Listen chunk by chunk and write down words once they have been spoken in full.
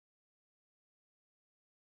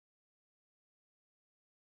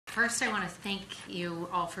First, I want to thank you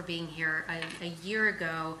all for being here. A year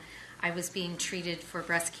ago, I was being treated for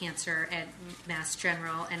breast cancer at Mass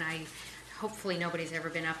General, and hopefully nobody's ever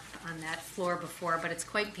been up on that floor before, but it's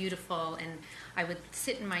quite beautiful. And I would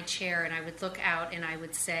sit in my chair and I would look out and I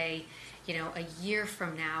would say, you know, a year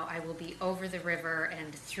from now I will be over the river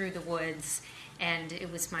and through the woods. And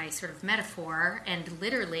it was my sort of metaphor, and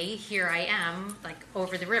literally here I am, like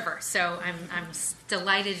over the river. So I'm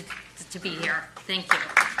delighted to be here. Thank you.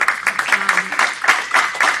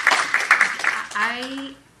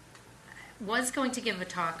 I was going to give a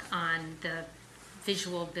talk on the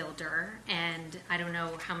visual builder, and I don't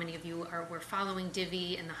know how many of you were following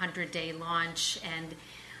Divi and the 100-day launch. And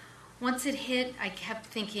once it hit, I kept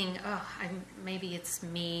thinking, oh, maybe it's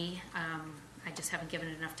me. I just haven't given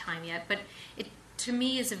it enough time yet. But it, to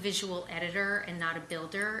me, is a visual editor and not a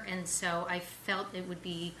builder. And so I felt it would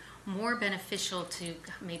be more beneficial to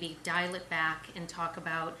maybe dial it back and talk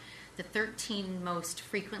about the 13 most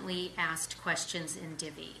frequently asked questions in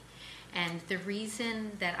Divi. And the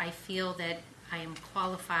reason that I feel that I am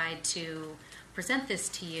qualified to present this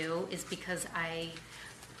to you is because I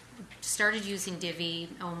started using Divi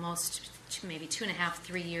almost maybe 2.5,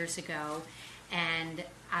 3 years ago, and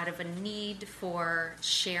out of a need for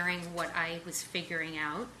sharing what I was figuring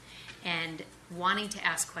out and wanting to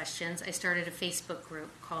ask questions, I started a Facebook group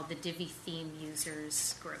called the Divi Theme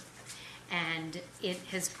Users Group. And it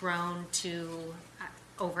has grown to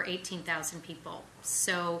over 18,000 people.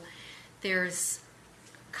 So there's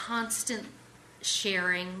constant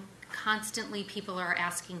sharing, constantly people are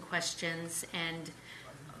asking questions, and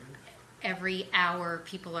every hour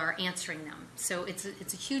people are answering them. So it's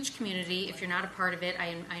a huge community. If you're not a part of it,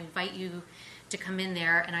 I invite you to come in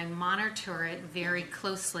there, and I monitor it very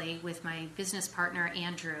closely with my business partner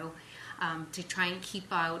Andrew to try and keep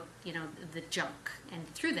out, you know, the junk. And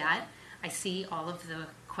through that, I see all of the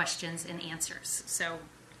questions and answers. So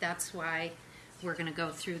that's why we're going to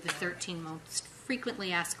go through the 13 most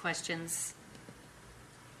frequently asked questions.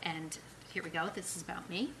 And here we go. This is about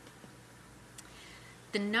me.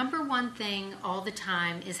 The number one thing all the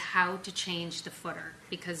time is how to change the footer,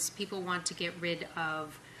 because people want to get rid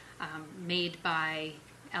of made by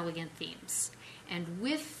elegant themes. And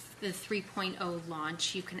with the 3.0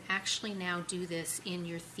 launch, you can actually now do this in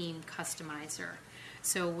your theme customizer.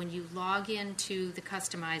 So when you log into the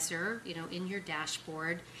customizer, you know, in your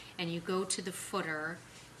dashboard, and you go to the footer,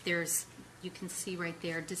 you can see right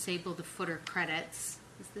there, disable the footer credits.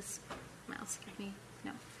 Is this mouse give me?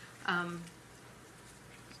 No.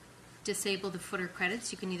 Disable the footer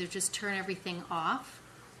credits. You can either just turn everything off,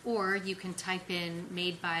 or you can type in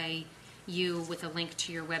made by you with a link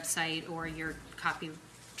to your website or your copy,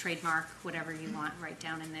 trademark, whatever you want, right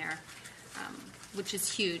down in there, which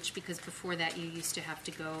is huge, because before that you used to have to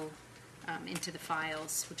go into the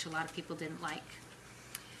files, which a lot of people didn't like.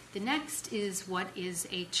 The next is, what is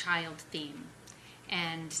a child theme?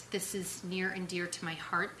 And this is near and dear to my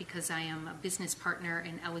heart because I am a business partner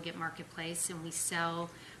in Elegant Marketplace, and we sell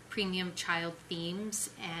premium child themes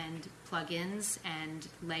and plugins and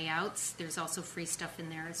layouts. There's also free stuff in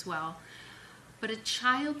there as well. But a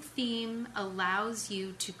child theme allows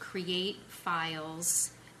you to create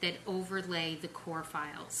files that overlay the core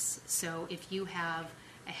files. So if you have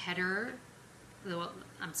a header,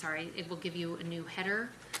 it will give you a new header,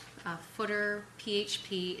 footer,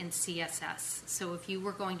 PHP, and CSS. So if you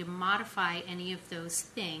were going to modify any of those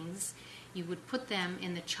things, you would put them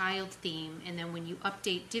in the child theme, and then when you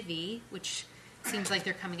update Divi, which seems like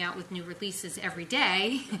they're coming out with new releases every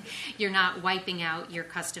day, you're not wiping out your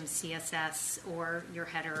custom CSS or your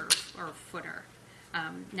header or footer.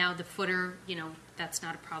 Now the footer, you know, that's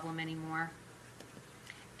not a problem anymore.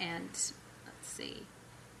 And let's see,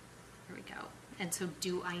 here we go. And so,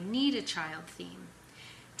 do I need a child theme?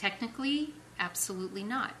 Technically, absolutely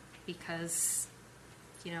not, because,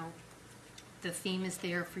 you know, the theme is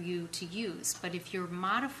there for you to use. But if you're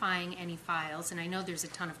modifying any files, and I know there's a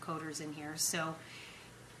ton of coders in here, so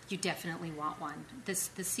you definitely want one. The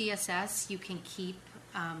CSS you can keep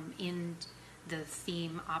in the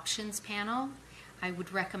theme options panel. I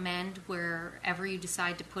would recommend wherever you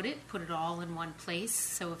decide to put it all in one place,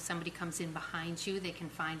 so if somebody comes in behind you, they can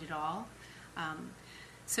find it all.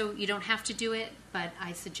 So you don't have to do it, but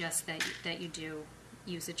I suggest that you do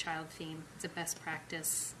use a child theme. It's a best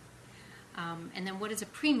practice. And then, what is a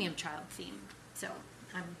premium child theme? So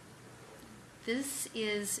this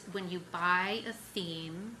is when you buy a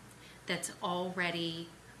theme that's already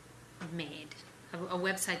made, a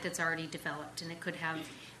website that's already developed, and it could have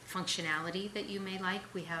functionality that you may like.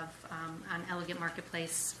 We have on Elegant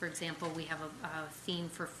Marketplace, for example, we have a theme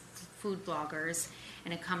for food bloggers,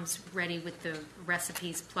 and it comes ready with the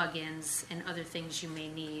recipes, plugins, and other things you may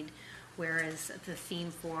need, whereas the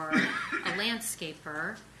theme for a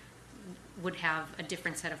landscaper would have a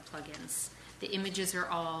different set of plugins. The images are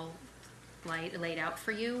all laid out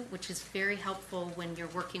for you, which is very helpful when you're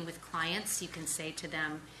working with clients. You can say to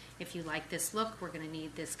them, if you like this look, we're going to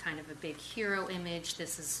need this kind of a big hero image.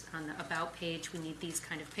 This is on the About page. We need these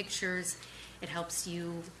kind of pictures. It helps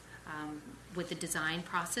you with the design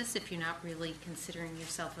process. If you're not really considering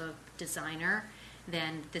yourself a designer,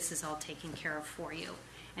 then this is all taken care of for you.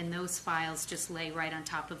 And those files just lay right on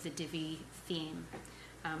top of the Divi theme.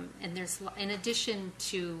 And there's, in addition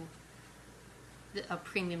to a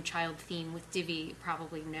premium child theme with Divi, you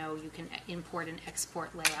probably know you can import and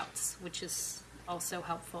export layouts, which is also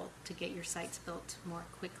helpful to get your sites built more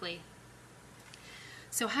quickly.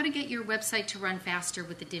 So how to get your website to run faster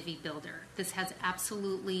with the Divi Builder. This has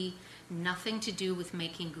absolutely nothing to do with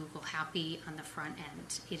making Google happy on the front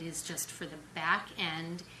end. It is just for the back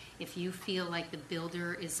end. If you feel like the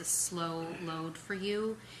builder is a slow load for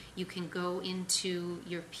you, you can go into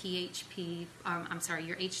your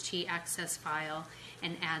your HT access file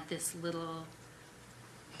and add this little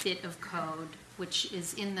bit of code, which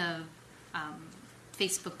is in the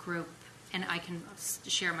Facebook group, and I can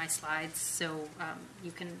share my slides, so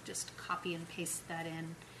you can just copy and paste that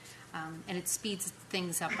in, and it speeds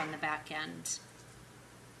things up on the back end.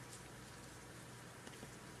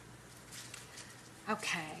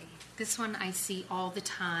 Okay, this one I see all the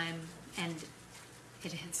time, and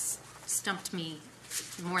it has stumped me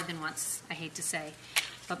more than once, I hate to say,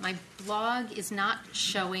 but my blog is not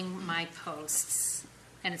showing my posts,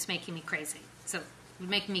 and it's making me crazy. So it would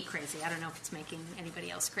make me crazy. I don't know if it's making anybody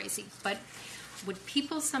else crazy. But what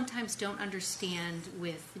people sometimes don't understand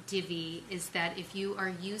with Divi is that if you are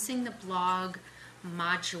using the blog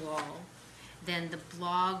module, then the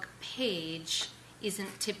blog page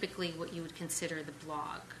isn't typically what you would consider the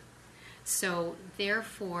blog. So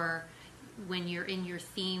therefore, when you're in your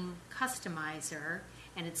theme customizer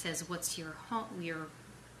and it says what's your home,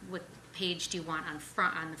 what page do you want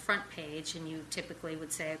on the front page, and you typically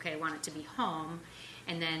would say, okay, I want it to be home,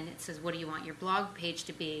 and then it says what do you want your blog page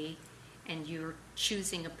to be, and you're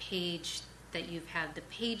choosing a page that you've had the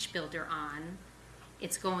page builder on,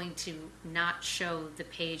 it's going to not show the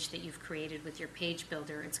page that you've created with your page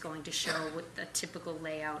builder. It's going to show what the typical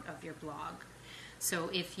layout of your blog. So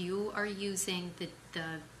if you are using the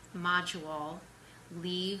module,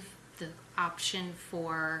 leave the option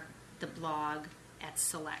for the blog at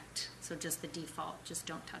select. So just the default, just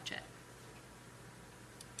don't touch it.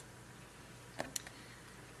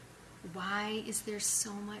 Why is there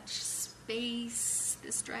so much space?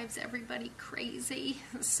 This drives everybody crazy.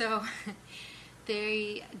 So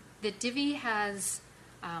the Divi has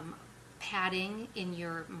padding in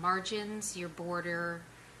your margins, your border,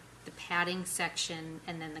 the padding section,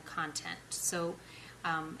 and then the content. So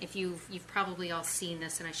if you've probably all seen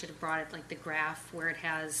this, and I should have brought it, like the graph where it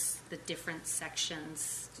has the different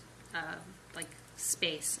sections, like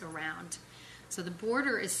space around. So the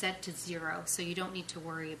border is set to 0, so you don't need to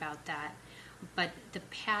worry about that. But the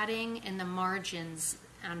padding and the margins,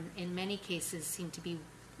 in many cases, seem to be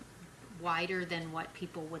wider than what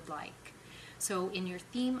people would like. So in your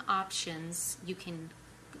theme options, you can,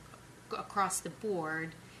 across the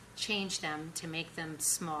board, change them to make them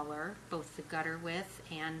smaller, both the gutter width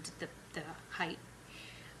and the height.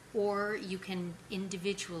 Or you can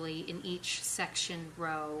individually, in each section,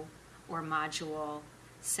 row, or module,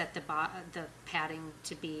 set the padding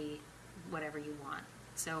to be whatever you want.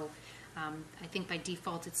 So I think by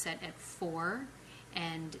default it's set at 4,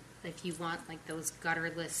 and if you want like those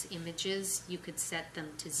gutterless images, you could set them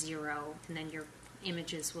to 0, and then your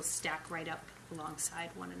images will stack right up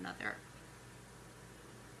alongside one another.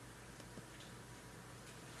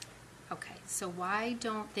 Okay, so why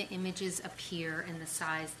don't the images appear in the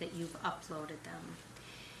size that you've uploaded them?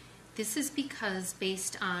 This is because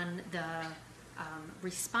based on the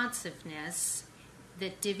responsiveness,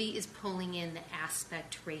 that Divi is pulling in the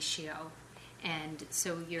aspect ratio. And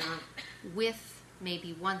so your width may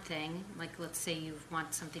be one thing, like let's say you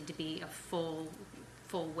want something to be a full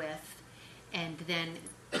width, and then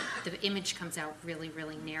the image comes out really,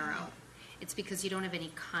 really narrow. It's because you don't have any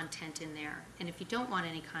content in there. And if you don't want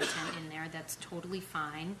any content in there, that's totally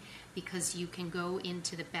fine, because you can go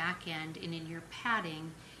into the back end, and in your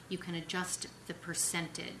padding, you can adjust the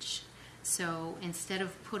percentage. So instead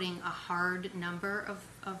of putting a hard number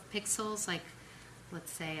of pixels, like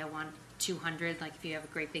let's say I want 200, like if you have a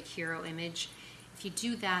great big hero image, if you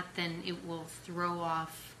do that, then it will throw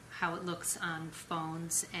off how it looks on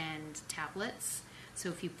phones and tablets. So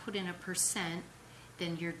if you put in a %,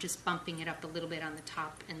 then you're just bumping it up a little bit on the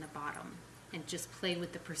top and the bottom, and just play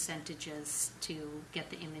with the percentages to get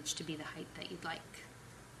the image to be the height that you'd like.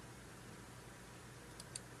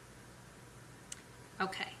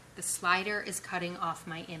 Okay, the slider is cutting off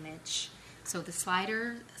my image. So the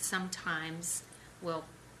slider sometimes will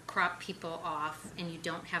crop people off and you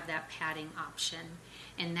don't have that padding option.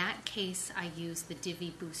 In that case, I use the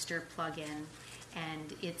Divi Booster plugin,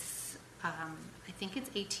 and it's, I think it's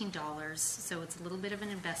 $18, so it's a little bit of an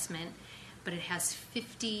investment, but it has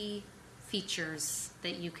 50 features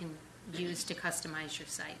that you can use to customize your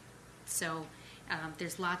site. So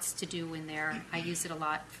there's lots to do in there. I use it a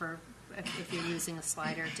lot for if you're using a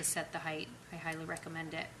slider to set the height. I highly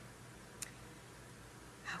recommend it.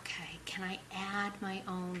 Okay, can I add my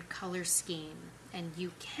own color scheme? And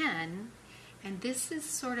you can, and this is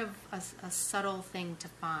sort of a subtle thing to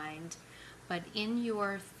find, but in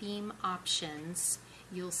your theme options,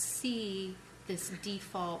 you'll see this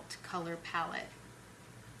default color palette.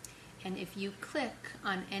 And if you click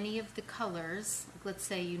on any of the colors, let's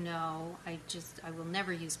say you know I will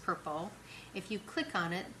never use purple. If you click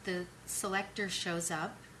on it, the selector shows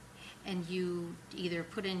up, and you either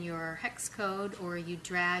put in your hex code or you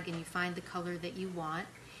drag and you find the color that you want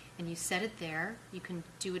and you set it there. You can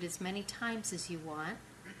do it as many times as you want.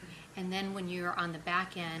 And then when you're on the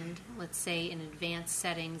back end, let's say in advanced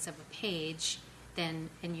settings of a page, then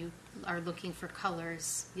and you are looking for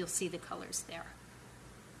colors, you'll see the colors there.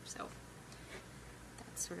 So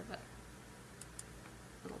that's sort of a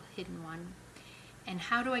little hidden one. And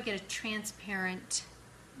how do I get a transparent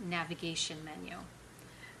navigation menu?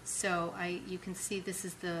 So you can see this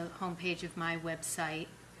is the home page of my website,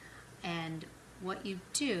 and what you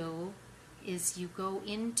do is you go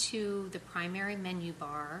into the primary menu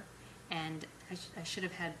bar, and I should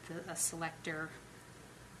have had a selector.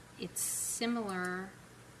 It's similar,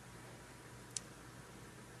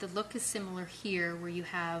 the look is similar here where you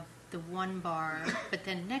have the one bar, but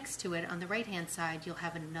then next to it on the right hand side you'll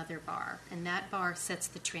have another bar, and that bar sets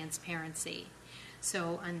the transparency.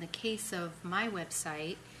 So in the case of my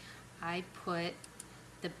website, I put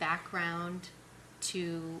the background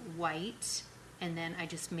to white, and then I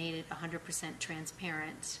just made it 100%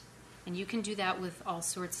 transparent. And you can do that with all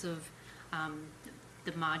sorts of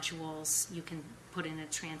the modules. You can put in a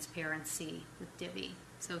transparency with Divi.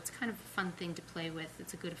 So it's kind of a fun thing to play with.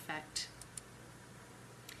 It's a good effect.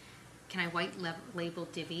 Can I white label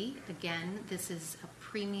Divi? Again, this is a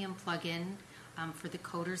premium plugin. For the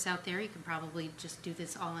coders out there, you can probably just do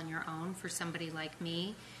this all on your own. For somebody like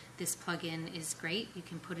me, this plugin is great. You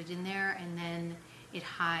can put it in there, and then it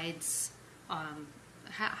hides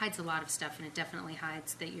a lot of stuff, and it definitely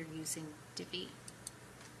hides that you're using Divi.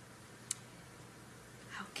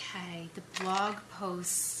 Okay, the blog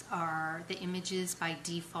posts the images by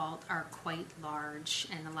default are quite large,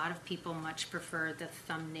 and a lot of people much prefer the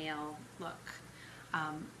thumbnail look.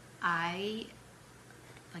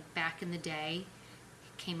 Like back in the day,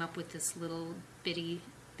 came up with this little bitty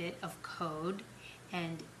bit of code,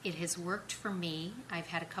 and it has worked for me. I've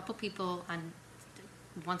had a couple people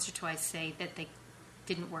once or twice say that they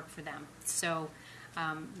didn't work for them. So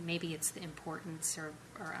maybe it's the importance, or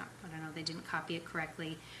I don't know, they didn't copy it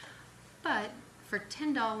correctly. But for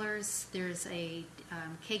 $10, there's a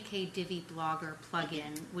KK Divi Blogger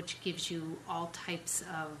plugin, which gives you all types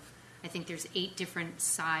of, I think there's 8 different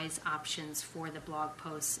size options for the blog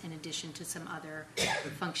posts in addition to some other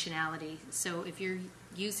functionality. So if you're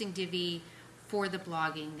using Divi for the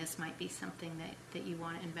blogging, this might be something that you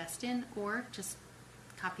want to invest in, or just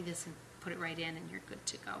copy this and put it right in and you're good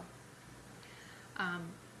to go.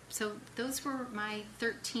 So those were my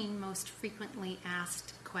 13 most frequently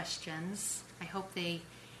asked questions. I hope they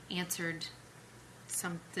answered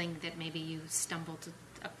something that maybe you stumbled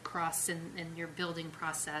across in your building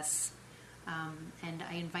process. And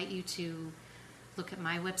I invite you to look at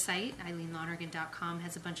my website. EileenLonergan.com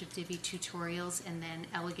has a bunch of Divi tutorials, and then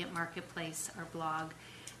Elegant Marketplace, our blog,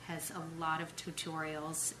 has a lot of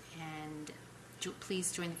tutorials, and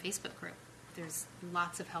please join the Facebook group. There's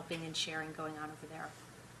lots of helping and sharing going on over there.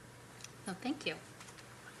 So thank you.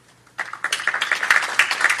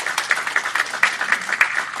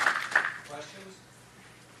 Questions?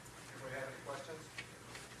 Anybody have any questions?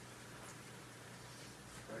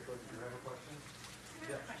 Michael, do you have a question?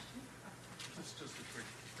 I have a question. Just a very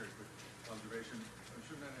quick observation.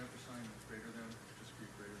 Shouldn't that have a sign greater than, just be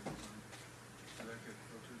greater than sign? Should that get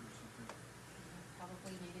filtered or something?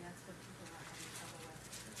 Probably, maybe that's what people are having trouble with.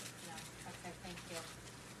 Yeah, okay, thank you.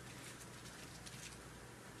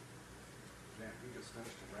 Man, he just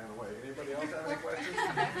finished and ran away. Anybody else have any questions?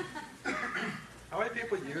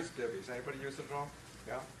 people use Divi? Does anybody use it at all?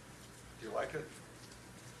 Yeah? Do you like it?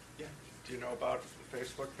 Yeah. Do you know about the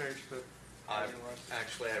Facebook page that Eileen runs?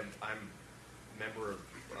 Actually, I'm a member of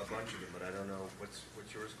a bunch of them, but I don't know what's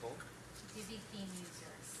yours called. Divi theme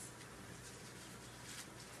users.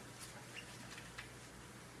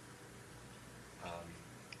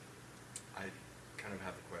 I kind of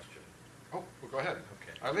have a question. Oh, well, go ahead.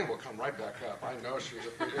 Okay. Eileen will come right back up. I know she.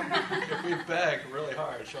 If we beg really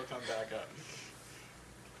hard, she'll come back up.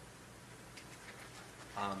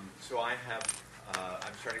 So I have,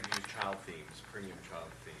 I'm starting to use child themes, premium child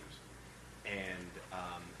themes, and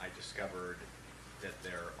I discovered that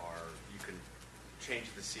you can change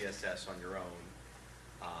the CSS on your own,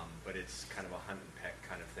 but it's kind of a hunt and peck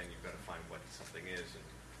kind of thing. You've got to find what something is and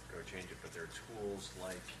go change it. But there are tools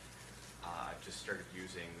like, I've just started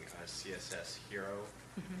using CSS Hero,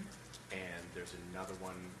 and there's another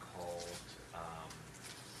one called,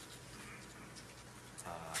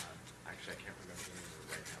 actually I can't remember the name of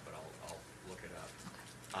it right now, but I'll look it up. Okay.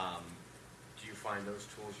 Do you find those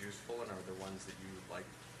tools useful, and are there ones that you like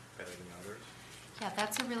better than others? Yeah,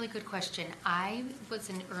 that's a really good question. I was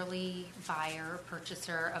an early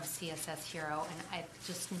purchaser of CSS Hero, and I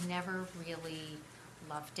just never really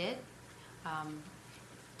loved it.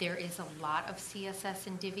 There is a lot of CSS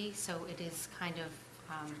in Divi, so it is kind of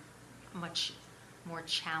much more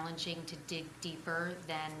challenging to dig deeper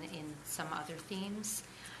than in some other themes.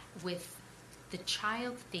 With the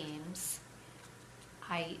child themes,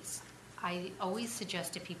 I always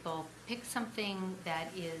suggest to people, pick something that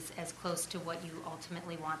is as close to what you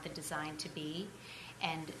ultimately want the design to be.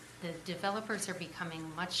 And the developers are becoming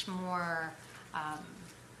much more, I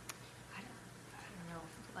don't know,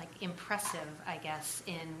 like impressive, I guess,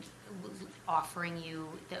 in offering you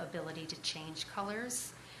the ability to change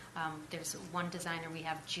colors. There's one designer we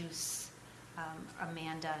have, Juice,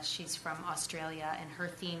 Amanda, she's from Australia, and her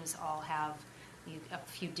themes all have a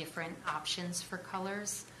few different options for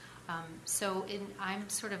colors. I'm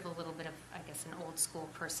sort of a little bit of, I guess, an old school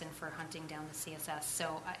person for hunting down the CSS.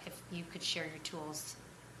 So if you could share your tools,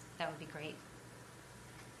 that would be great.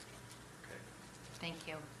 Okay. Thank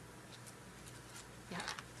you. Yeah.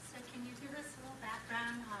 So can you give us a little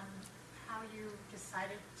background on how you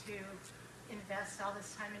decided to invest all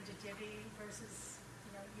this time into Divi versus,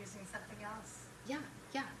 using something else?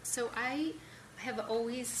 Yeah. So I have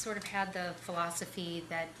always sort of had the philosophy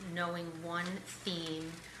that knowing one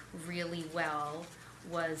theme really well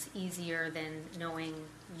was easier than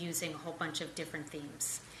using a whole bunch of different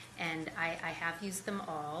themes. And I have used them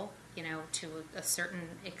all, to a certain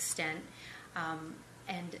extent.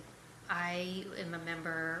 And I am a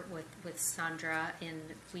member with Sandra, and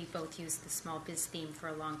we both used the small biz theme for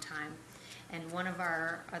a long time. And one of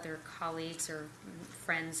our other colleagues or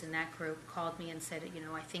friends in that group called me and said,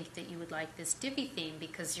 I think that you would like this Divi theme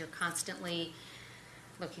because you're constantly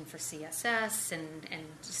looking for CSS and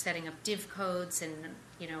setting up div codes, and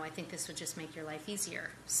I think this would just make your life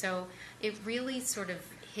easier. So it really sort of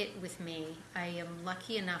hit with me. I am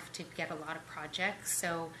lucky enough to get a lot of projects,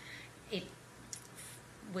 so it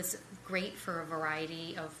was great for a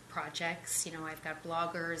variety of projects. I've got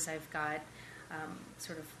bloggers, I've got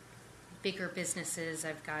sort of bigger businesses,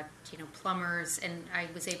 I've got plumbers, and I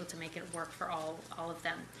was able to make it work for all of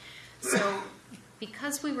them. So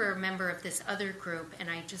because we were a member of this other group and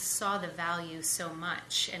I just saw the value so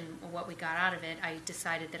much and what we got out of it, I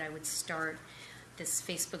decided that I would start this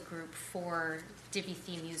Facebook group for Divi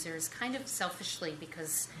theme users, kind of selfishly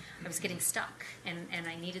because I was getting stuck and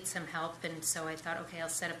I needed some help, and so I thought, okay, I'll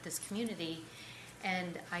set up this community.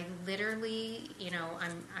 And I literally,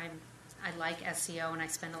 I like SEO and I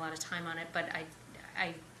spend a lot of time on it, but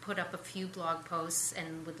I put up a few blog posts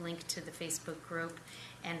and would link to the Facebook group,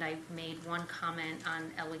 and I made one comment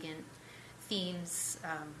on Elegant Themes,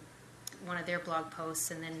 one of their blog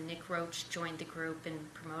posts, and then Nick Roach joined the group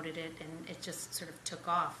and promoted it, and it just sort of took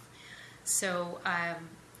off. So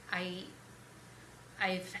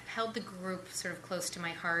I've held the group sort of close to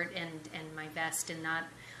my heart and my vest, and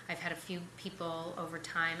I've had a few people over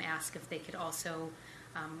time ask if they could also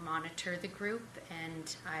monitor the group,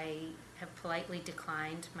 and I have politely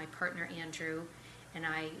declined. My partner Andrew and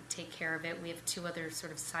I take care of it. We have two other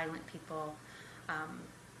sort of silent people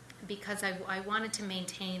because I wanted to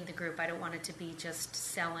maintain the group. I don't want it to be just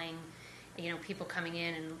selling, people coming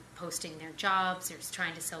in and posting their jobs or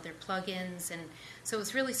trying to sell their plugins, and so it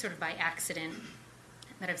was really sort of by accident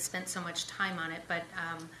that I've spent so much time on it. But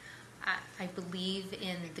I believe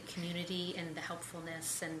in the community and the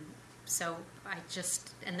helpfulness, and so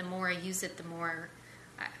and the more I use it, the more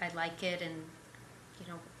I like it and,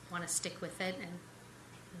 want to stick with it and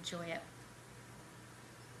enjoy it.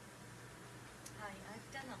 Hi, I've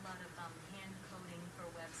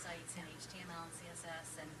sites in HTML and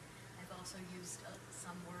CSS, and I've also used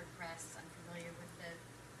some WordPress. I'm familiar with the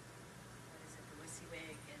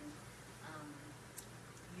WYSIWYG and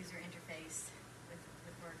user interface with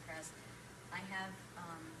WordPress. I have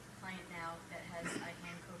a client now that has, I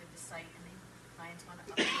hand-coded the site, and clients want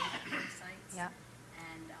to update their sites. Yep.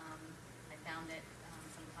 And I found that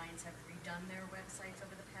some clients have redone their websites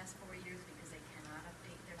over the past 4 years because they cannot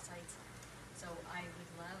update their sites. So I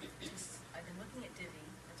would love to, I've been looking at Divi,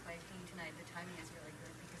 that's why I came tonight. The timing is really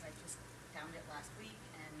good because I just found it last week,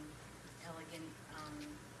 and elegant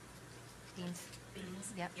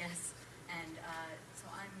Themes. Yep. Yes. And so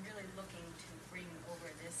I'm really looking to bring over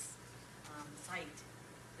this site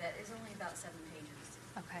that is only about 7 pages.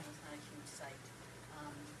 Okay. So it's not a huge site.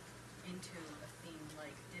 Into a theme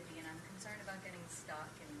like Divi, and I'm concerned about getting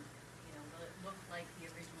stuck, and will it look like the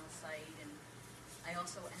original site? And I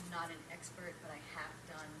also am not an expert, but I have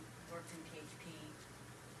worked in PHP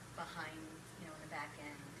behind, in the back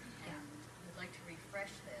end, and would like to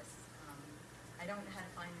refresh this. I don't know how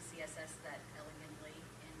to find the CSS that elegantly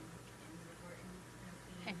in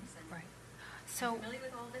themes. And Right. I'm So, familiar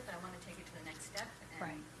with all of it, but I want to take it to the next step. And,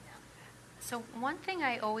 Right. Yeah. so one thing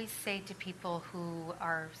I always say to people who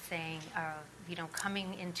are saying,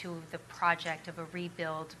 coming into the project of a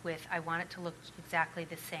rebuild with, I want it to look exactly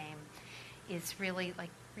the same, is really, like,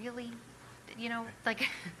 really, like,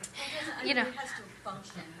 Well, it has to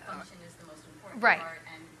function. Function is the most important Right. part,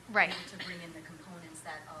 and Right. be able to bring in the components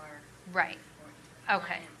that are Right. important to the Okay,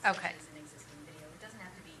 client, such okay. as an existing video. It doesn't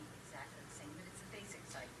have to be exactly the same, but it's a basic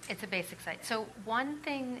site. It's a basic site. So one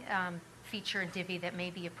thing, feature in Divi that may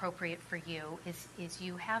be appropriate for you is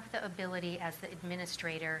you have the ability as the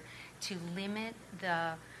administrator to limit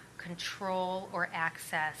the control or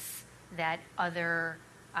access that other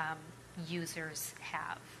users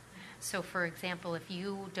have. So for example, if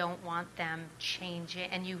you don't want them changing,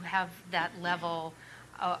 and you have that level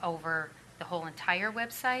over the whole entire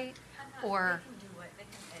website, or... They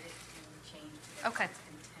can edit and change to their Okay.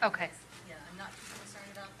 content. Okay. Yeah, I'm not too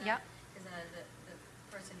concerned about that. Yep. Because the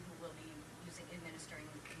person who will be administrating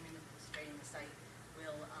the site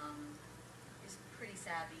is pretty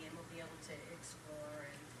savvy and will be able to explore.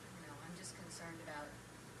 And I'm just concerned about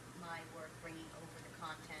my work bringing over the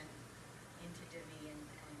content into Divi and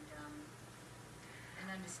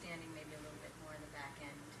understanding maybe a little bit more in the back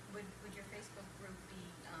end. Would your Facebook group be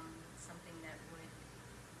something that would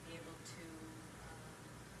be able to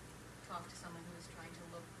talk to someone who is trying to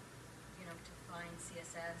look, to find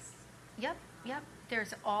CSS? Yep.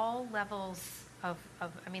 There's all levels of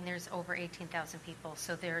there's over 18,000 people,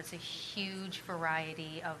 so there's a huge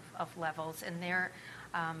variety of levels, and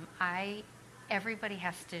everybody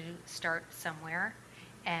has to start somewhere,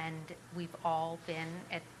 and we've all been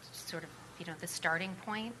at sort of, the starting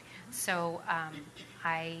point. So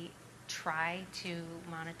I try to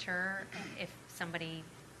monitor if somebody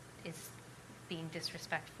is being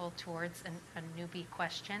disrespectful towards a newbie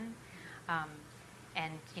question.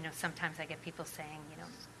 And, sometimes I get people saying,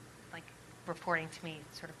 like reporting to me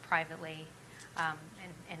sort of privately,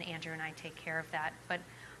 and Andrew and I take care of that. But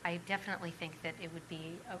I definitely think that it would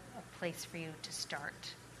be a place for you to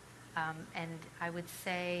start. And I would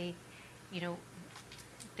say,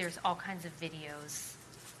 there's all kinds of videos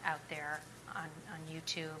out there on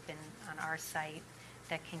YouTube and on our site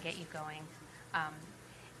that can get you going.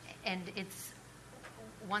 And it's,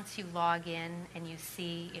 once you log in and you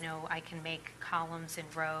see, I can make columns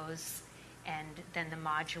and rows, and then the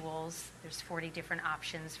modules, there's 40 different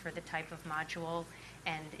options for the type of module.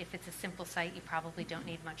 And if it's a simple site, you probably don't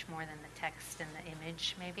need much more than the text and the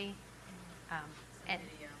image, maybe. And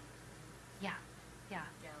Video, yeah.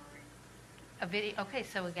 gallery. A video, okay,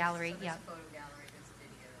 so a gallery, So there's yeah. a photo gallery, there's a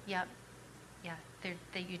video. Yeah.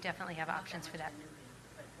 You definitely have options for that. Not much of a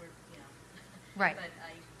newbie, but we're, Right. But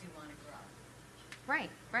I do want to grow.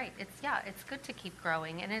 Right. It's good to keep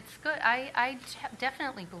growing, and it's good. I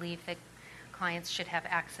definitely believe that clients should have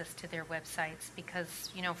access to their websites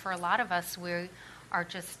because, for a lot of us, we are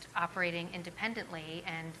just operating independently,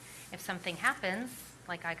 and if something happens,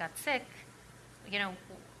 like I got sick,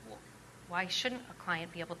 why shouldn't a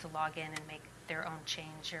client be able to log in and make their own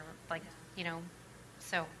change, or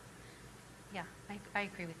so, yeah, I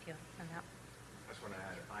agree with you on that. I just want to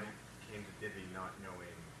add, I came to Divi not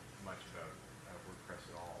knowing much about WordPress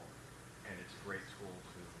at all, and it's a great tool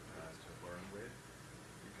to learn with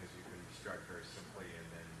because you can start very simply and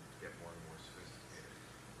then get more and more sophisticated.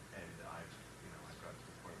 And I've got to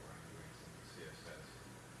the point where I'm doing some CSS,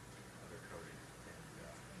 other coding, and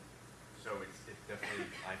so it's definitely,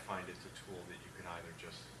 I find it's a tool that you can either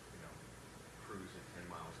just cruise at 10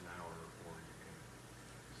 miles an hour, or you can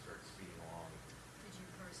start speeding along. Did you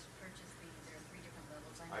first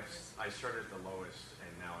designer? I started at the lowest,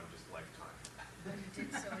 and now I'm just lifetime. Oh, you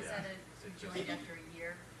did, so is Yeah. that you joined after a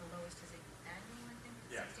year? The lowest is annual, I think?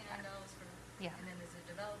 Yeah. $69 for, Yeah. and then there's a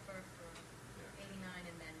developer for Yeah. 89,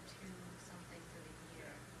 and then 2 something for the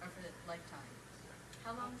year, or for the lifetime.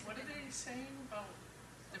 How long is it? What are they saying about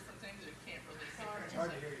different things? I can't really hear. It's hard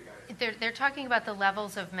to hear you guys. They're talking about the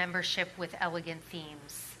levels of membership with Elegant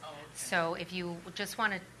Themes. Oh, okay. So if you just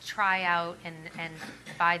want to try out and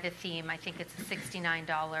buy the theme, I think it's a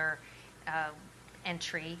 $69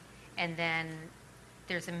 entry. And then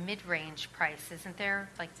there's a mid-range price, isn't there?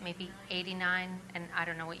 Like maybe 89, and I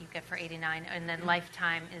don't know what you get for 89. And then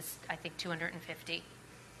lifetime is, I think, 250.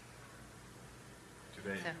 Do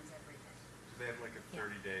they, So- do they have like a Yeah.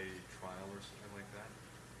 30-day trial or something like that?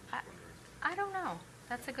 I- I'm just wondering. I don't know.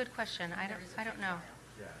 That's a good question. I There is a don't free know. trial.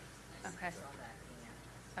 Yeah. I Okay. saw that being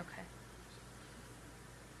advertised. Okay.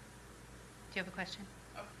 Do you have a question?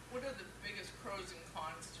 What are the biggest pros and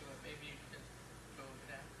cons to it? Maybe you can go over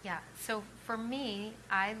that. Yeah, so for me,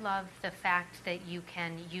 I love the fact that you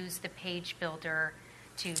can use the page builder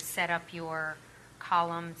to set up your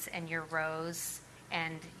columns and your rows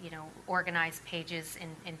and, organize pages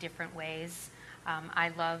in different ways. I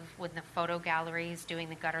love when the photo gallery is doing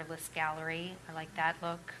the gutterless gallery. I like that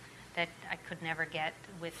look that I could never get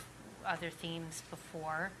with other themes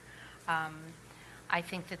before. I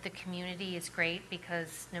think that the community is great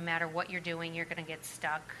because no matter what you're doing, you're going to get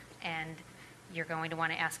stuck and you're going to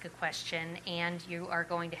want to ask a question and you are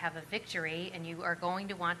going to have a victory and you are going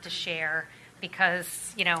to want to share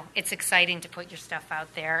because, it's exciting to put your stuff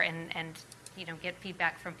out there and get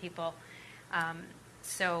feedback from people.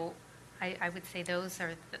 So I would say those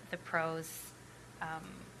are the pros.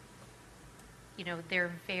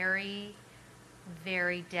 They're very,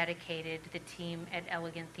 very dedicated, the team at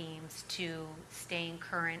Elegant Themes, to staying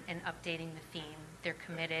current and updating the theme. They're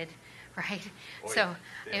committed, right? Oh, So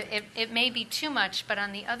yeah. it may be too much, but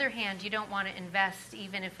on the other hand, you don't want to invest,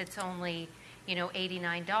 even if it's only,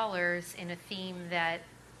 $89 in a theme that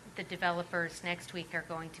the developers next week are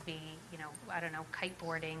going to be,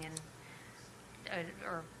 kiteboarding and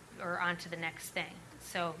or on to the next thing.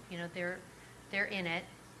 So, they're in it.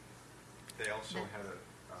 They also had a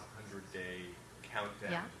 100-day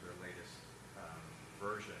countdown Yeah. to their latest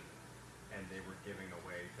version, and they were giving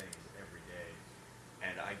away things every day.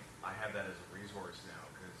 And I have that as a resource now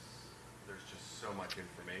because there's just so much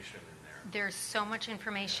information in there. There's so much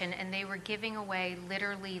information, and they were giving away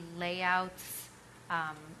literally layouts,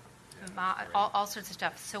 That's all sorts of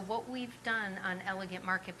stuff. So what we've done on Elegant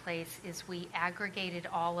Marketplace is we aggregated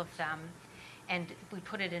all of them, and we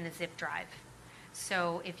put it in a zip drive.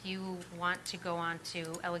 So if you want to go on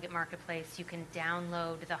to Elegant Marketplace, you can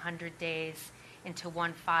download the 100 days into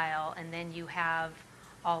one file, and then you have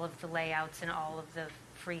all of the layouts and all of the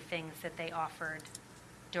free things that they offered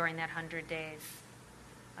during that 100 days.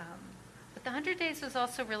 But the 100 days was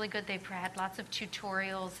also really good. They had lots of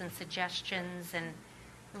tutorials and suggestions, and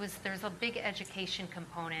there's a big education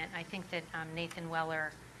component. I think that Nathan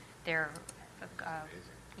Weller, he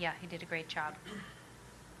did a great job.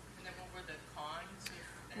 And then what were the cons?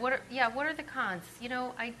 What are the cons?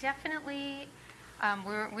 I definitely,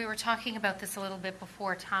 we were talking about this a little bit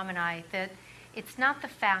before, Tom and I, that it's not the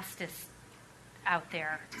fastest out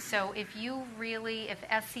there. So if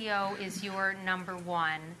SEO is your number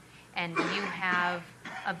one and you have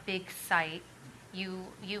a big site, you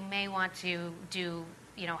may want to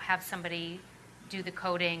have somebody do the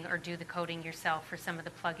coding or do the coding yourself for some of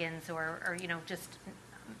the plugins or just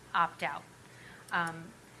opt out.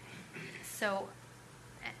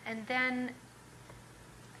 And then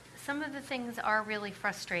some of the things are really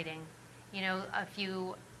frustrating. If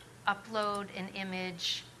you upload an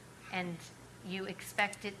image and you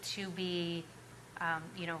expect it to be,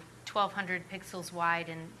 1,200 pixels wide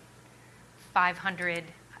and 500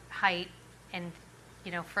 height, and,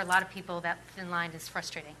 for a lot of people, that thin line is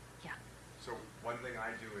frustrating. Yeah. So one thing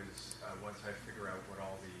I do is once I figure out what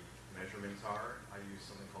all the measurements are, I use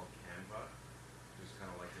something called Canva, which is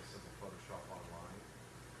kind of like a simple Photoshop online,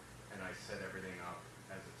 and I set everything up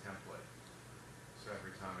as a template. So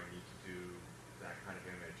every time I need to do that kind of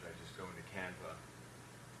image, I just go into Canva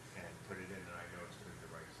and put it in, and I know it's going to be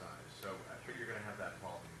the right size. So but you're going to have that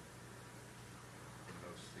problem in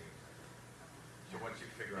most themes, I think. So once you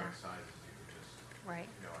figure out sizes, you can just, Right.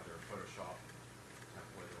 either a Photoshop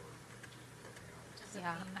template or something else. Does the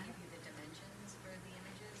Yeah. theme give you the dimensions for the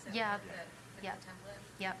images Yeah. that fit Yeah. the template?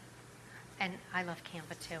 Yep. And I love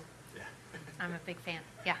Canva too. Yeah. I'm a big fan.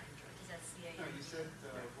 Yeah. Is that CAM? No, you said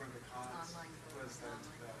one of the cons Online was that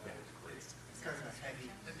Yeah. it's kind of a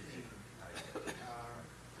heavy theme. CAM.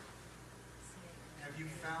 Have you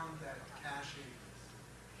found that caching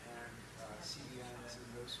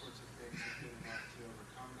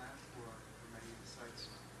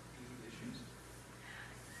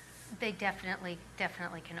They definitely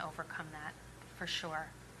can overcome that, for sure.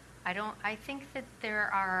 I think that there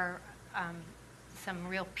are some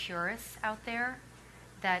real purists out there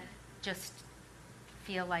that just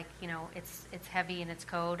feel like, it's heavy in its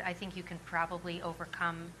code. I think you can probably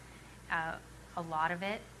overcome a lot of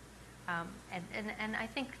it. And I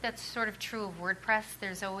think that's sort of true of WordPress.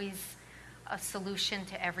 There's always a solution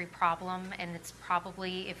to every problem, and it's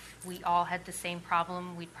probably, if we all had the same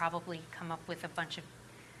problem, we'd probably come up with a bunch of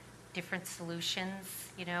different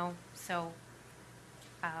solutions, so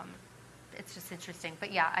it's just interesting.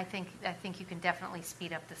 But yeah, I think you can definitely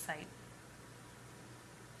speed up the site.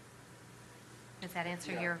 Does that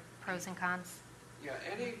answer your pros and cons? Yeah,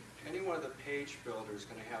 any one of the page builders is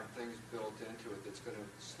going to have things built into it that's going to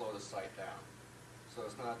slow the site down. So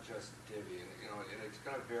it's not just Divi, and it's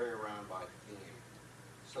going to vary around by theme.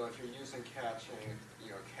 So if you're using caching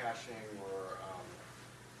or I'm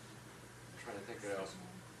trying to think what else,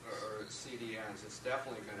 or CDNs, it's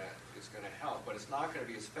definitely going to help, but it's not going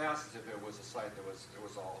to be as fast as if it was a site that was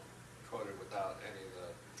all coded without any of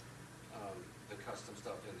the custom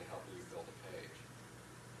stuff in to help you build a page.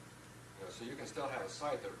 So you can still have a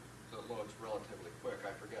site that loads relatively quick.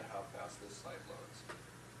 I forget how fast this site loads.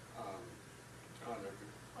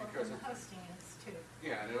 Because the hosting is too.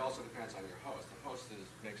 Yeah, and it also depends on your host. The host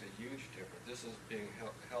makes a huge difference. This is being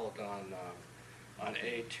held on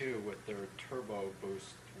A2 with their Turbo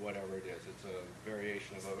Boost, whatever it is. It's a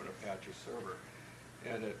variation of an Apache server,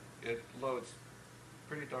 and it loads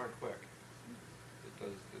pretty darn quick.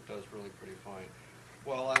 It does really pretty fine.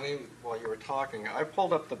 Well, while you were talking, I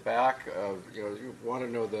pulled up the back of, you want to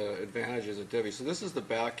know the advantages of Divi. So this is the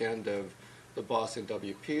back end of the Boston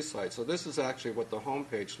WP site. So this is actually what the home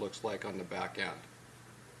page looks like on the back end.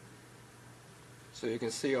 So you can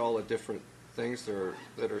see all the different things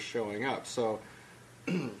that are showing up. So,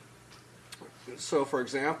 for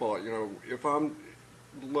example, if I'm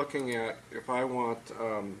looking at, if I want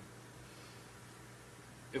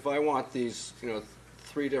these,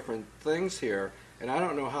 3 different things here, and I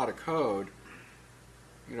don't know how to code,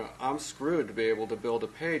 I'm screwed to be able to build a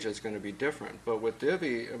page that's going to be different. But with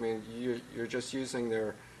Divi, you're just using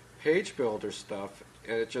their page builder stuff,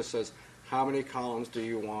 and it just says, how many columns do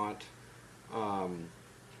you want,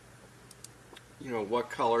 what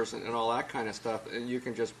colors, and all that kind of stuff, and you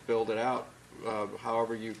can just build it out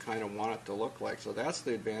however you kind of want it to look like. So that's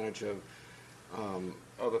the advantage of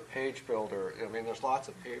a page builder. There's lots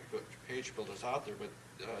of page builders out there, but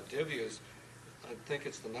Divi is, I think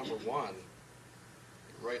it's the number one.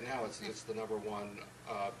 Right now, it's the number one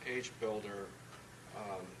page builder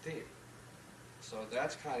theme. So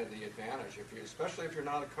that's kind of the advantage. Especially if you're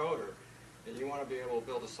not a coder and you want to be able to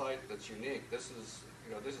build a site that's unique, this is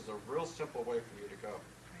a real simple way for you to go.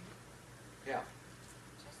 Yeah.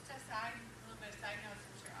 Just a little bit of side note,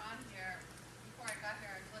 since you're on here, before I got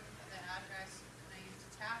here, I was looking for the address, and I used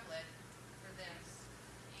a tablet for this,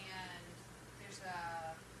 and there's a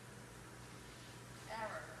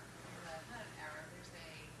error, not an error, there's a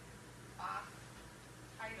off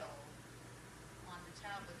title on the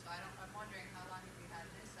tablet, so I'm wondering how long have you had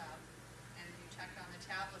this up, and you checked on the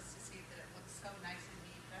tablets to see that it looks so nice and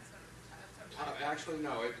neat. That's what Actually,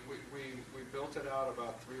 no. We built it out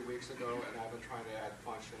about 3 weeks ago, and I've been trying to add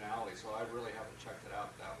functionality, so I really haven't checked it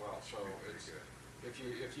out that well. So if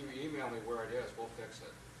you email me where it is, we'll fix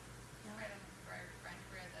it. Right on where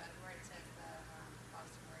it says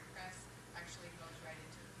Boston WordPress actually goes right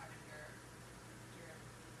into the part of your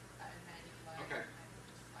menu. Okay.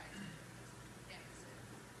 Just fine. You can't miss it.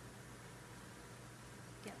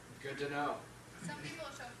 Yeah. Good to know. Some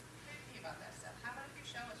people show me about that stuff. How about if you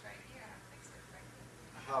show us right here? I'll fix it right here.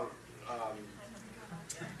 How?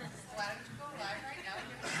 Why don't you go live right now?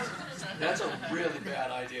 That's a really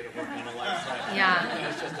bad idea to work on a live site. Yeah.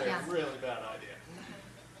 That's just a Yeah. really bad idea.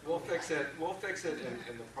 We'll fix it. We'll fix it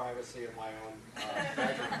in the privacy of my own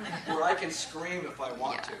bedroom, where I can scream if I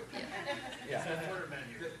want to. It's that footer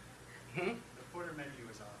menu. Hmm? The footer menu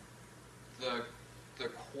is on. The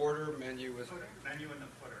quarter menu is. Footer menu in the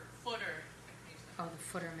footer. Footer. Oh, the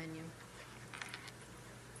footer menu.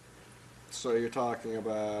 So you're talking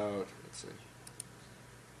about. Let's see.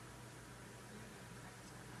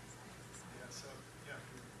 Yeah, so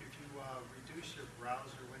if you reduce your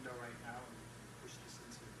browser window right now and push this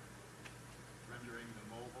into rendering the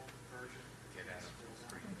mobile version. Get out of full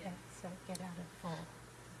screen. Yeah, so get out of full.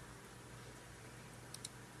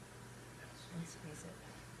 And squeeze it.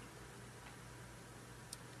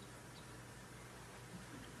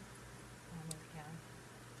 Almost down.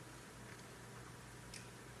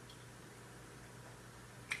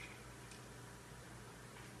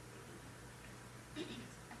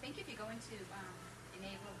 I think if you go into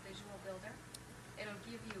enable Visual Builder. It'll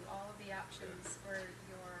give you all of the options for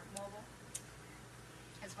your mobile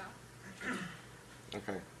as well.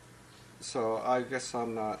 Okay. So I guess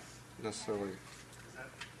I'm not necessarily. Is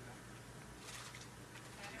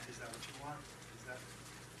that what you want? Is that?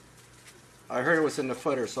 I heard it was in the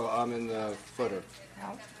footer, so I'm in the footer.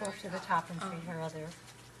 Now, go to the top and see her other.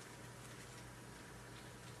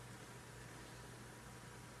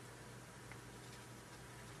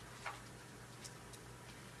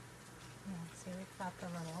 Yeah, see, we've got the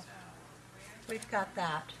little, we've got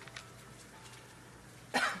that.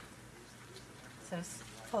 So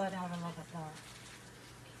pull it out a little bit more.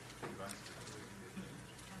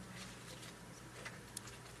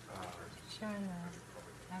 Showing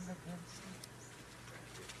the averages.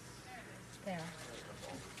 There.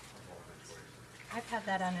 I've had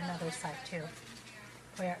that on another site too,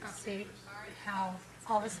 where, see how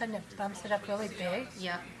all of a sudden it bumps it up really big?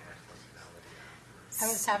 Yeah. I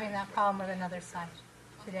was having that problem with another site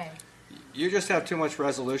today. You just have too much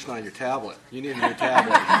resolution on your tablet. You need a new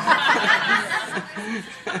tablet.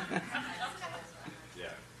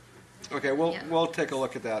 Okay, we'll take a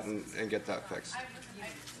look at that and get that fixed. I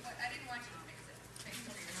didn't want you to fix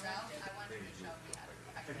it for yourself. I wanted you to show me how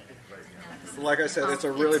to fix it. Like I said, it's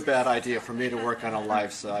a really bad idea for me to work on a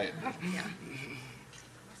live site. Yeah.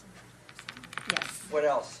 Yes. What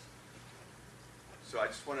else? So I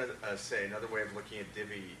just want to say another way of looking at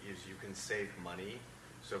Divi is you can save money.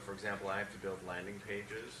 So for example, I have to build landing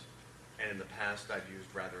pages, and in the past I've used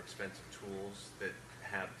rather expensive tools that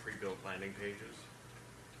have pre-built landing pages,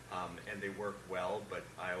 and they work well, but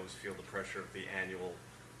I always feel the pressure of the annual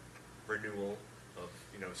renewal of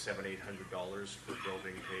 $700-800 for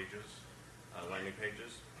building pages, landing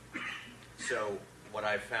pages. So what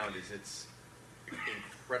I've found is it's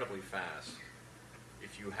incredibly fast.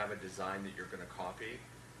 If you have a design that you're going to copy,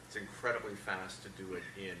 it's incredibly fast to do it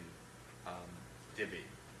in Divi.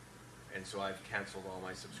 And so I've canceled all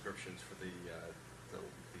my subscriptions for the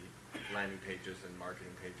landing pages and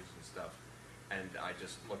marketing pages and stuff. And I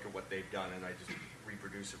just look at what they've done and I just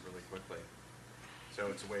reproduce it really quickly. So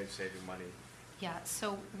it's a way of saving money. Yeah,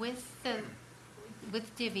 so with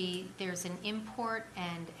Divi, there's an import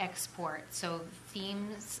and export. So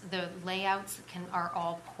themes, the layouts are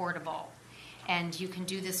all portable. And you can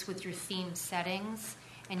do this with your theme settings,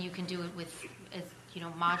 and you can do it with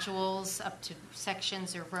modules up to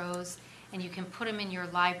sections or rows, and you can put them in your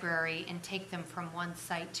library and take them from one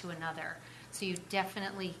site to another. So you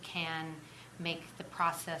definitely can make the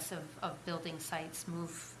process of building sites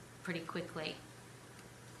move pretty quickly.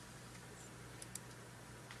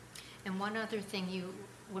 And one other thing,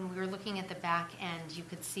 when we were looking at the back end, you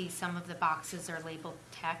could see some of the boxes are labeled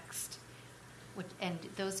text, and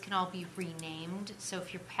those can all be renamed. So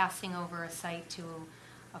if you're passing over a site to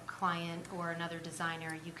a client or another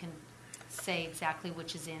designer, you can say exactly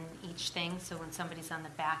which is in each thing. So when somebody's on the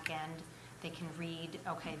back end, they can read,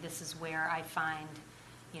 okay, this is where I find,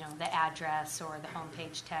 the address or the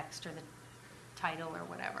homepage text or the title or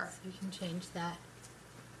whatever. So you can change that.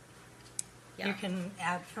 Yeah. You can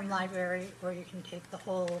add from library, or you can take the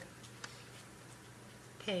whole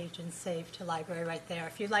page and save to library right there.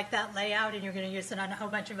 If you like that layout and you're going to use it on a whole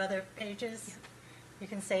bunch of other pages, you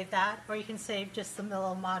can save that, or you can save just the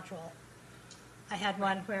little module. I had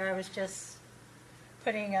one where I was just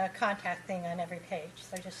putting a contact thing on every page.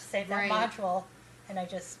 So I just saved that module, and I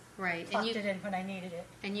just plugged it in when I needed it.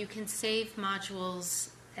 And you can save modules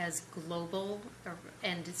as global,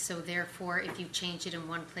 and so therefore if you change it in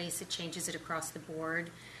one place, it changes it across the board.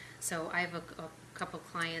 So I have a couple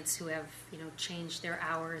clients who have changed their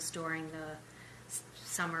hours during the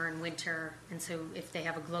summer and winter, and so if they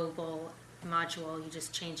have a global module, you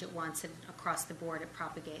just change it once, and across the board it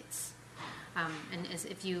propagates. And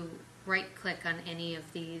if you right-click on any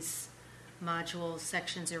of these modules,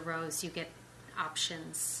 sections, or rows, you get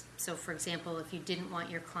options. So for example, if you didn't want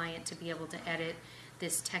your client to be able to edit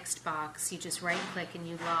this text box, you just right-click and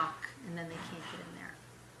you lock, and then they can't get in there.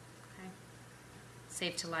 Okay?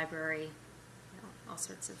 Save to library, all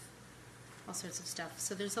sorts of stuff.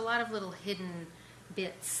 So there's a lot of little hidden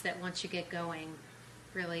bits that once you get going,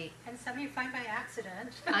 really. And some you find by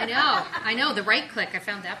accident. I know. The right-click, I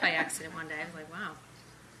found that by accident one day. I was like, wow.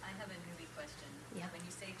 I have a newbie question. Yeah. When you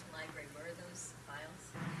save to library, where are those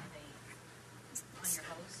files? Are they on your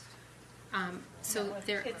host? So No,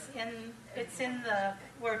 there. it's in the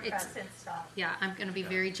WordPress install. Yeah, I'm going to be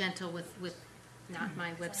very gentle with not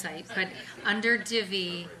my website, but under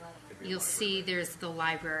Divi, you'll see there's the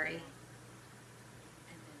library.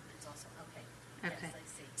 And then it's also, okay. Okay. Yes,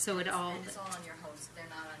 I see. So it all. And it's all on your host. They're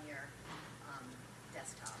not on your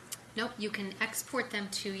desktop. Nope, you can export them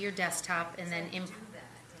to your desktop and then So do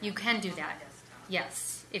You can do on the that. desktop.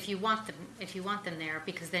 Yes, if you want them there,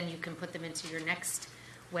 because then you can put them into your next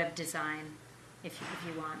web design if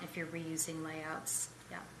you want, if you're reusing layouts.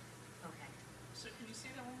 Yeah. Okay. So can you say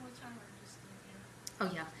that one more time, or just?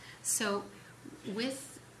 Oh yeah. So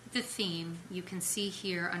with the theme, you can see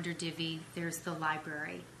here under Divi, there's the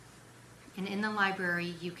library. And in the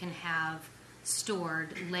library, you can have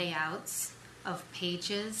stored layouts of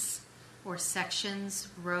pages or sections,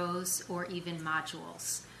 rows, or even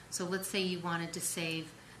modules. So let's say you wanted to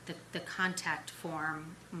save the contact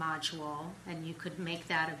form module, and you could make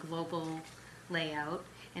that a global layout.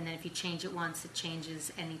 And then if you change it once, it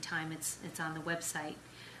changes anytime it's on the website.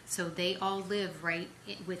 So they all live right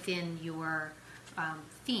within your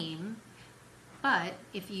theme. But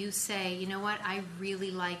if you say, you know what, I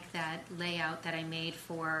really like that layout that I made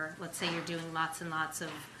for, let's say you're doing lots and lots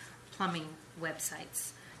of plumbing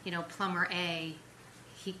websites. You know, plumber A,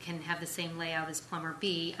 he can have the same layout as plumber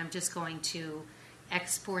B. I'm just going to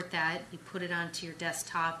export that, you put it onto your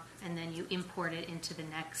desktop, and then you import it into the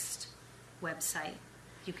next website.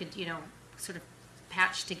 You could, you know, sort of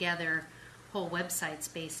patch together whole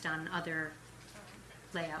websites based on other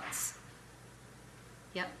layouts.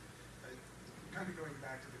 Yep. Kind of going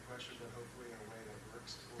back to the question, but hopefully in a way that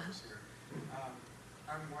works for us here.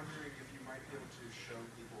 I'm wondering if you might be able to show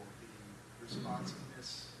people the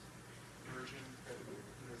responsiveness version that,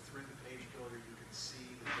 through the page builder you can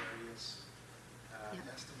see the various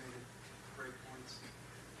estimated breakpoints.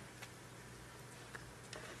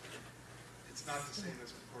 It's not the same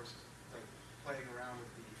as, of course, like playing around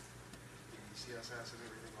with the CSS and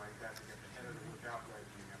everything like that to get the header to work out right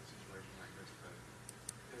when you have a situation like this, but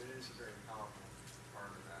it is a very powerful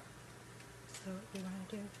part of that. So what do you want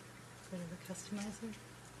to do? Go to the customizer?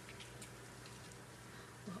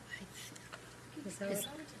 Well, Is that Go what-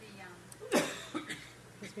 to the,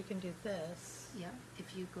 Because we can do this. yeah,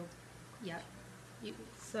 if you go, yeah, you,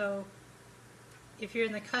 So if you're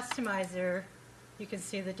in the customizer, you can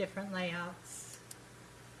see the different layouts.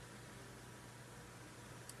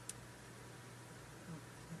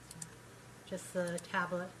 Just the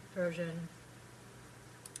tablet version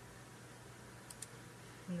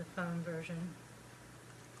and the phone version.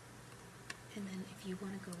 and then if you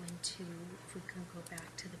want to go into, if we can go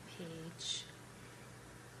back to the page,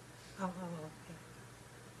 Oh, okay.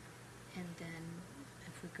 and then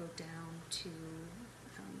if we go down to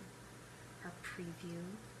our preview,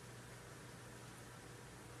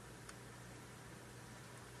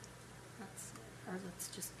 let's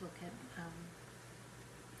just look at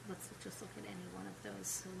any one of those.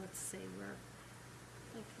 So let's say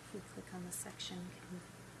like if we click on the section,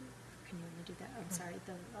 can you only do that? I'm sorry,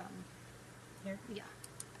 Here. yeah.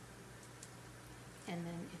 And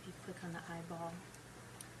then if you click on the eyeball.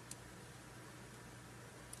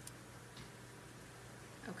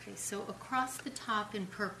 Okay, so across the top in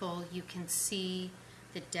purple, you can see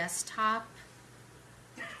the desktop,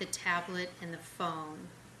 the tablet, and the phone.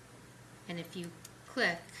 And if you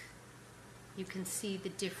click, you can see the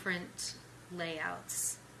different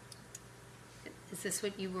layouts. Is this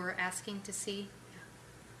what you were asking to see?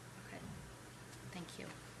 Yeah. Okay, thank you.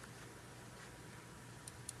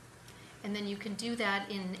 And then you can do that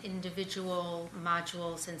in individual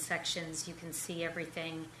modules and sections. You can see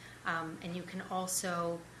everything. And you can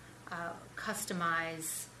also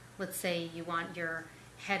customize, let's say you want your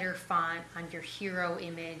header font on your hero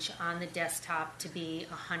image on the desktop to be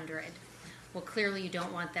 100. Well, clearly you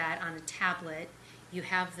don't want that on a tablet. You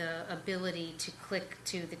have the ability to click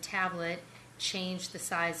to the tablet, change the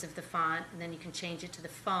size of the font, and then you can change it to the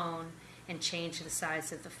phone and change the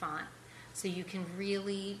size of the font. So you can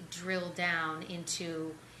really drill down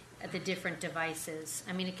into the different devices.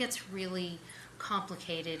 I mean, it gets really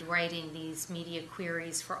complicated writing these media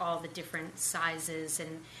queries for all the different sizes,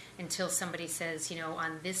 and until somebody says, you know,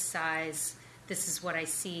 on this size, this is what I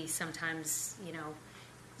see. Sometimes, you know,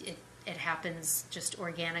 it happens just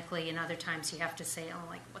organically, and other times you have to say, oh,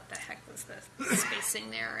 like, what the heck was the spacing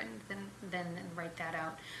there, and then write that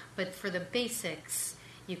out. But for the basics,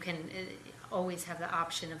 you can always have the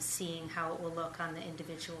option of seeing how it will look on the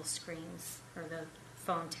individual screens or the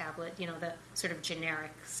phone, tablet, you know, the sort of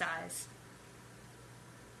generic size.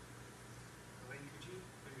 Eileen, could you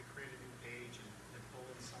maybe create a new page and pull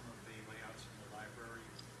in some of the layouts from the library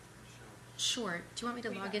and show? Sure. Do you want me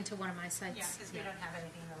to log into one of my sites? Yeah, because we don't have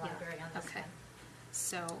anything in the library on this Okay. one.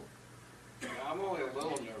 So, Yeah, I'm only a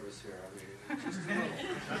little nervous here. I mean, just a little.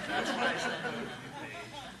 That's why I said go to the new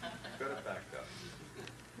page. Got it backed up.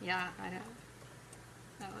 yeah, I don't.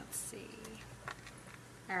 Oh, let's see.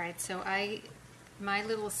 All right, so my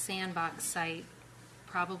little sandbox site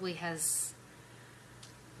probably has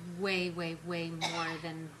way, way, way more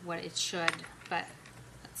than what it should, but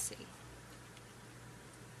let's see.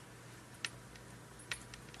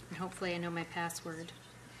 And hopefully I know my password.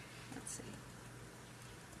 Let's see.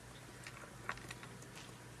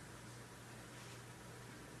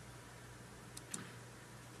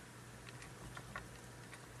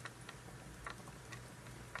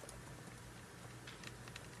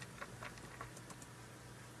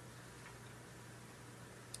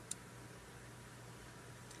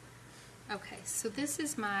 Okay, so this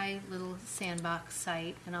is my little sandbox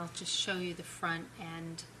site, and I'll just show you the front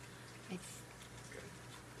end.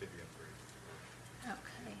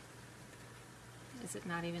 Okay. Is it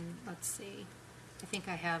not even, let's see. I think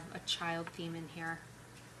I have a child theme in here.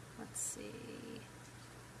 Let's see.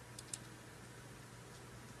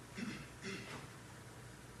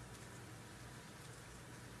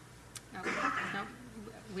 Okay, no,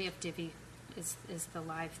 we have Divi is the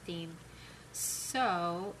live theme.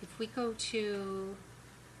 So if we go to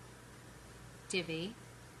Divi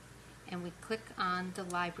and we click on the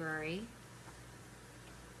library,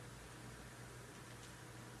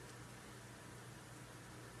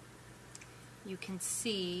 you can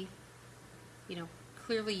see,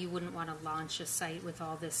 clearly you wouldn't want to launch a site with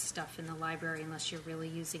all this stuff in the library unless you're really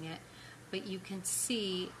using it, but you can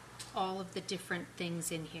see all of the different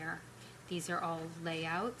things in here. These are all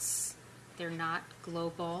layouts. They're not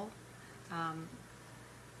global.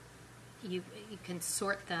 You can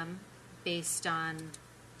sort them based on,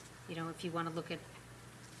 if you want to look at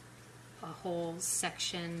a whole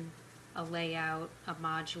section, a layout, a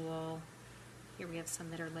module. Here we have some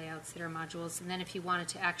that are layouts that are modules. And then if you wanted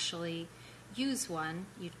to actually use one,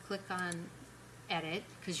 you'd click on Edit,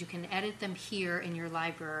 because you can edit them here in your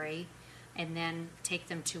library and then take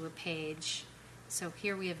them to a page. So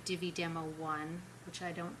here we have Divi Demo 1, which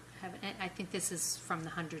I don't have. I think this is from the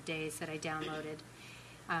 100 days that I downloaded.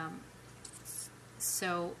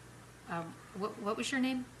 What was your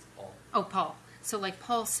name? Paul. Oh, Paul. So like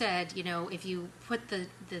Paul said, if you put the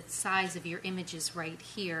size of your images right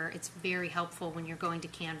here, it's very helpful when you're going to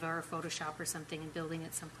Canva or Photoshop or something and building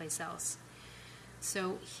it someplace else.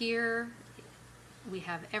 So here we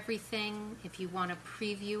have everything. If you want to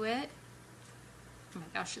preview it, oh my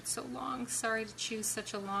gosh, it's so long. Sorry to choose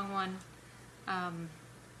such a long one.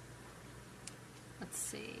 Let's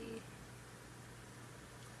see.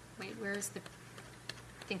 Wait, where's the...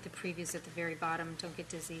 I think the preview's at the very bottom. Don't get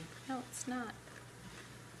dizzy. No, it's not.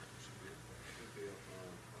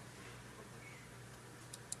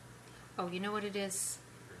 Oh, you know what it is?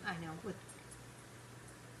 I know.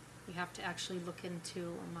 You have to actually look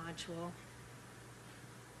into a module.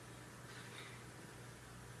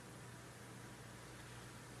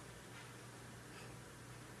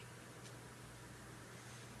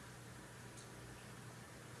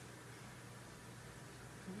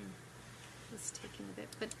 It's taking a bit,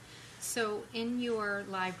 but so in your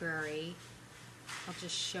library, I'll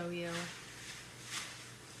just show you.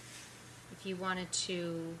 If you wanted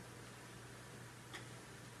to,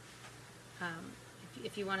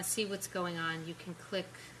 if you want to see what's going on, you can click,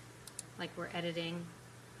 like we're editing,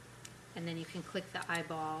 and then you can click the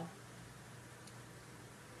eyeball.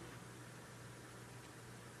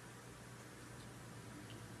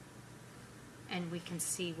 And we can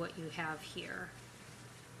see what you have here.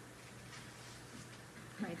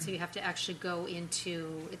 Right, so you have to actually go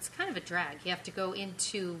into, it's kind of a drag. You have to go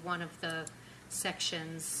into one of the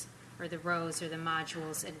sections or the rows or the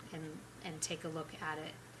modules and take a look at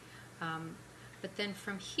it. But then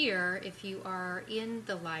from here, if you are in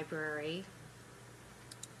the library,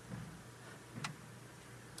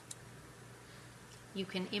 you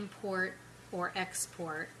can import or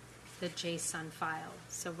export the JSON file.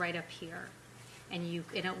 So right up here. And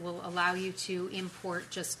it will allow you to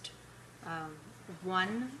import just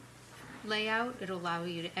one layout. It'll allow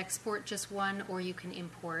you to export just one, or you can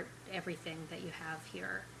import everything that you have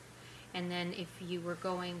here. And then if you were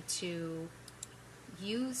going to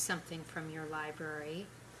use something from your library,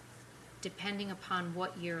 depending upon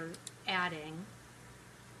what you're adding,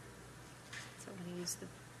 so I'm going to use the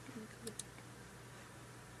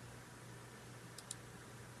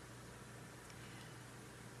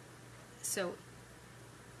so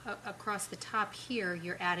across the top here,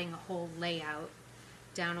 you're adding a whole layout.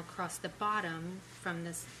 Down across the bottom,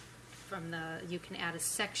 you can add a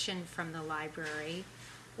section from the library,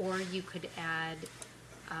 or you could add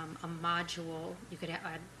a module. You could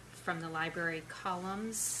add from the library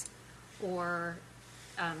columns, or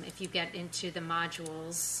if you get into the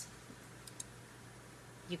modules,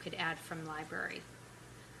 you could add from library.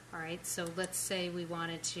 All right, so let's say we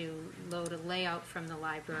wanted to load a layout from the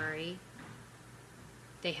library.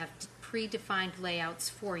 They have predefined layouts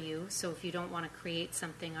for you. So if you don't want to create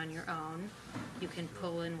something on your own, you can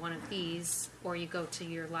pull in one of these, or you go to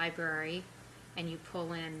your library and you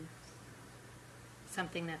pull in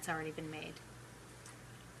something that's already been made.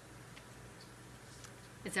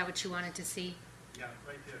 Is that what you wanted to see? Yeah,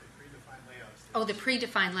 right there, predefined layouts. Oh, the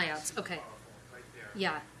predefined layouts. Super Okay. powerful, right there.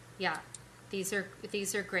 Yeah, yeah. These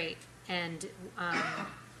are great. And And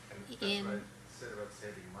that's in what I said about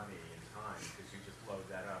saving money and time, because you just load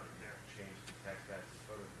that up and you change the text, add the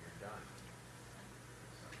photos, and you're done.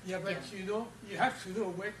 Yeah, but Yeah. you know, you have to know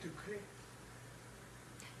where to click.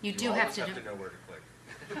 you do always have to know where to click.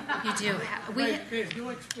 you do There's no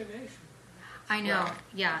explanation. I know,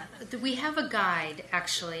 yeah. We have a guide,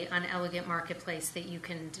 actually, on Elegant Marketplace that you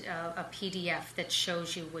can, a PDF that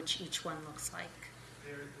shows you which each one looks like.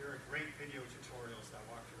 There are great video tutorials that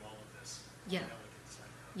walk through all of this. on Yeah. the Elegant site.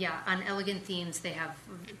 Yeah, on Elegant Themes, they have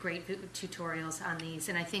great tutorials on these,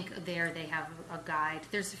 and I think there they have a guide.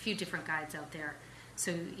 There's a few different guides out there,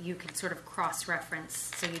 so you can sort of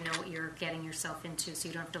cross-reference so you know what you're getting yourself into, so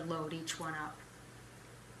you don't have to load each one up.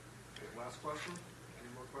 Okay, last question?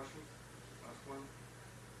 Any more questions? Last one?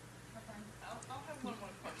 I'll have one more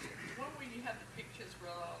question. One where you have the pictures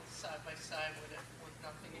roll all side by side with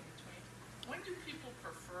nothing in between. When do people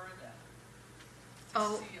prefer that?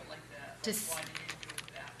 Oh, See it like that? to Like, s- why do you do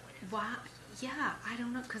it that way? as Wow, opposed to- yeah, I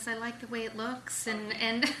don't know, because I like the way it looks,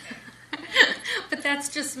 and but that's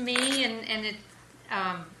just me, and it,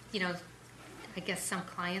 you know, I guess some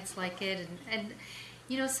clients like it, and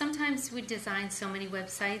you know, sometimes we design so many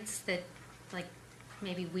websites that, like,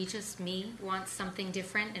 maybe me want something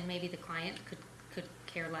different, and maybe the client could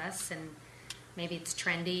care less, and maybe it's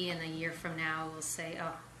trendy, and a year from now we'll say,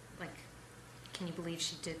 oh, like, can you believe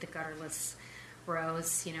she did the gutterless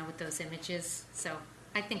rows, you know, with those images? So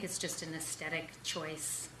I think it's just an aesthetic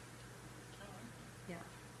choice. Yeah.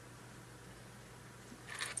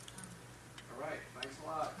 All right, thanks a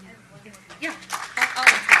lot. I have one more Yeah.